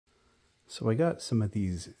So I got some of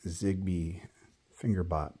these Zigbee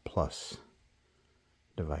Fingerbot Plus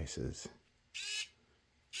devices,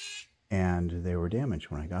 and they were damaged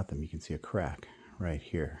when I got them. You can see a crack right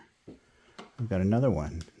here. I've got another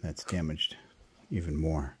one that's damaged even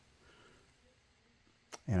more.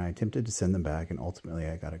 And I attempted to send them back, and ultimately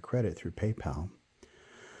I got a credit through PayPal.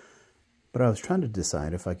 But I was trying to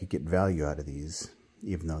decide if I could get value out of these,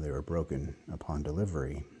 even though they were broken upon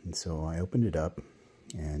delivery. And so I opened it up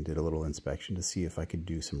and did a little inspection to see if I could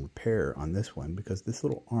do some repair on this one, because this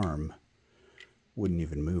little arm wouldn't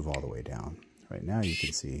even move all the way down. Right now you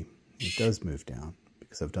can see it does move down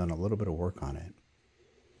because I've done a little bit of work on it.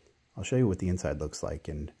 I'll show you what the inside looks like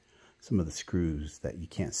and some of the screws that you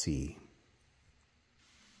can't see.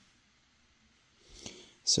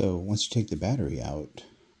 So once you take the battery out,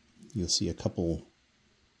 you'll see a couple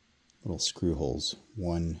little screw holes,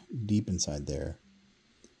 one deep inside there,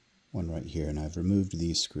 one right here, and I've removed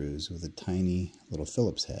these screws with a tiny little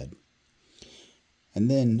Phillips head. And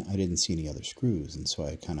then I didn't see any other screws, and so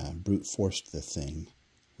I kind of brute forced the thing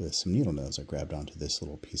with some needle nose. I grabbed onto this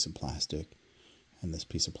little piece of plastic and this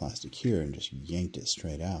piece of plastic here and just yanked it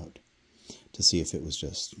straight out to see if it was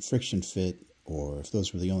just friction fit or if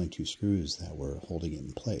those were the only two screws that were holding it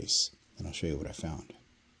in place. And I'll show you what I found.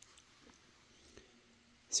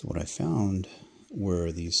 So what I found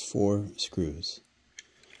were these 4 screws,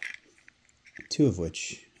 2 of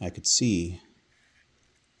which I could see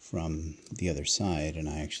from the other side, and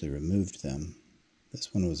I actually removed them.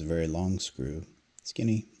 This one was a very long screw,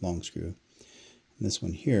 skinny, long screw. And this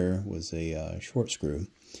one here was a short screw,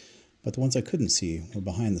 but the ones I couldn't see were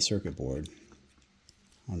behind the circuit board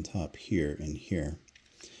on top here and here.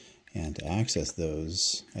 And to access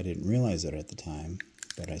those, I didn't realize it at the time,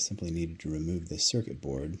 but I simply needed to remove this circuit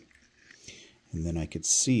board, and then I could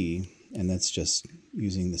see, and that's just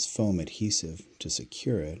using this foam adhesive to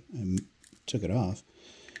secure it. I took it off,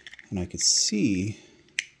 and I could see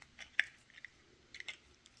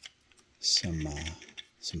some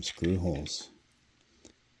screw holes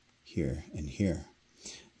here and here.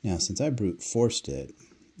 Now, since I brute forced it,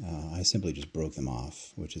 I simply just broke them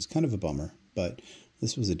off, which is kind of a bummer, but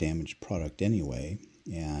this was a damaged product anyway,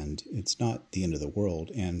 and it's not the end of the world.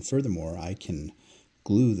 And furthermore, I can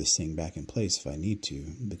glue this thing back in place if I need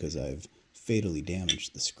to, because I've fatally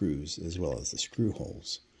damaged the screws as well as the screw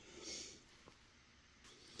holes.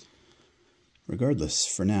 Regardless,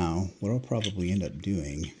 for now, what I'll probably end up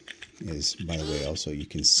doing is, by the way, also you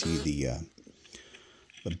can see the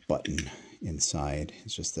button inside.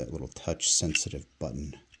 It's just that little touch-sensitive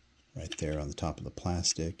button right there on the top of the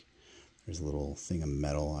plastic. There's a little thing of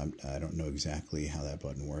metal. I don't know exactly how that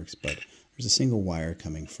button works, but there's a single wire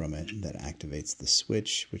coming from it that activates the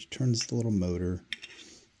switch, which turns the little motor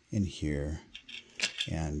in here.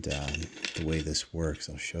 And the way this works,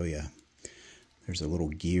 I'll show you. There's a little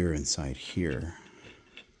gear inside here.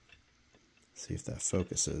 See if that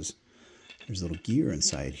focuses. There's a little gear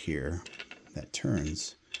inside here that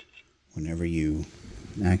turns whenever you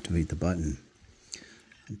activate the button.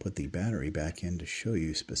 And put the battery back in to show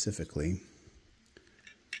you specifically.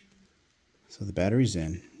 So the battery's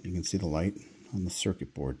in. You can see the light on the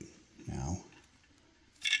circuit board now.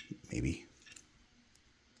 Maybe.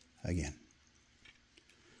 Again.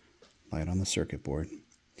 Light on the circuit board.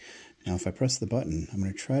 Now if I press the button, I'm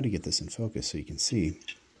going to try to get this in focus so you can see.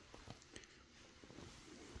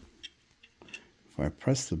 If I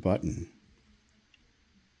press the button,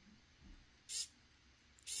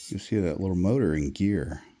 you'll see that little motor and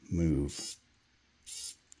gear move.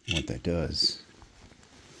 And what that does,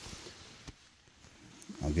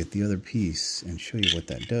 I'll get the other piece and show you what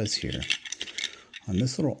that does here. On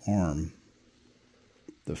this little arm,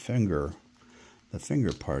 the finger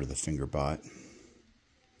part of the Fingerbot,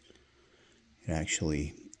 it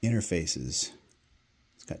actually interfaces.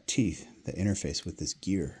 It's got teeth that interface with this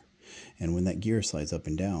gear. And when that gear slides up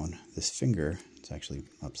and down, this finger, it's actually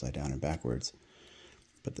upside down and backwards,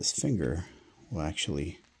 but this finger will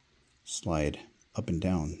actually slide up and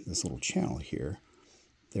down this little channel here,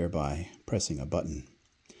 thereby pressing a button.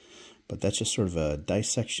 But that's just sort of a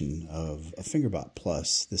dissection of a Fingerbot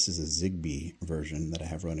Plus. This is a Zigbee version that I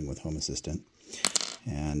have running with Home Assistant.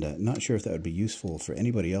 And not sure if that would be useful for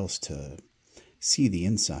anybody else to see the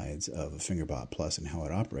insides of a Fingerbot Plus and how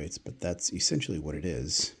it operates, but that's essentially what it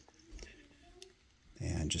is.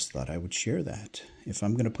 And just thought I would share that. If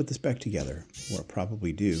I'm going to put this back together, what I'll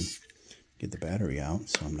probably do, get the battery out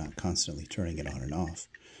so I'm not constantly turning it on and off,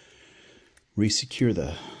 resecure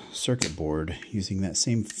the circuit board using that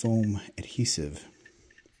same foam adhesive,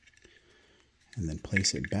 and then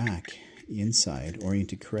place it back inside,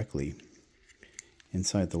 oriented correctly,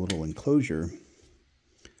 inside the little enclosure.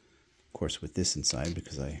 Of course, with this inside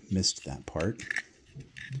because I missed that part.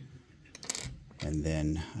 And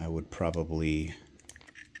then I would probably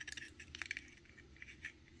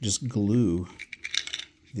just glue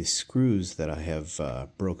the screws that I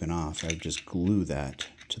have broken off. I would just glue that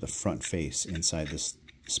to the front face inside this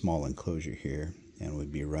small enclosure here, and it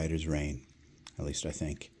would be right as rain, at least I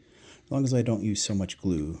think. As long as I don't use so much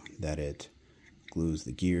glue that it glues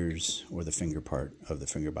the gears or the finger part of the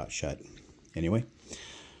Fingerbot shut. Anyway,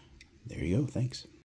 there you go. Thanks.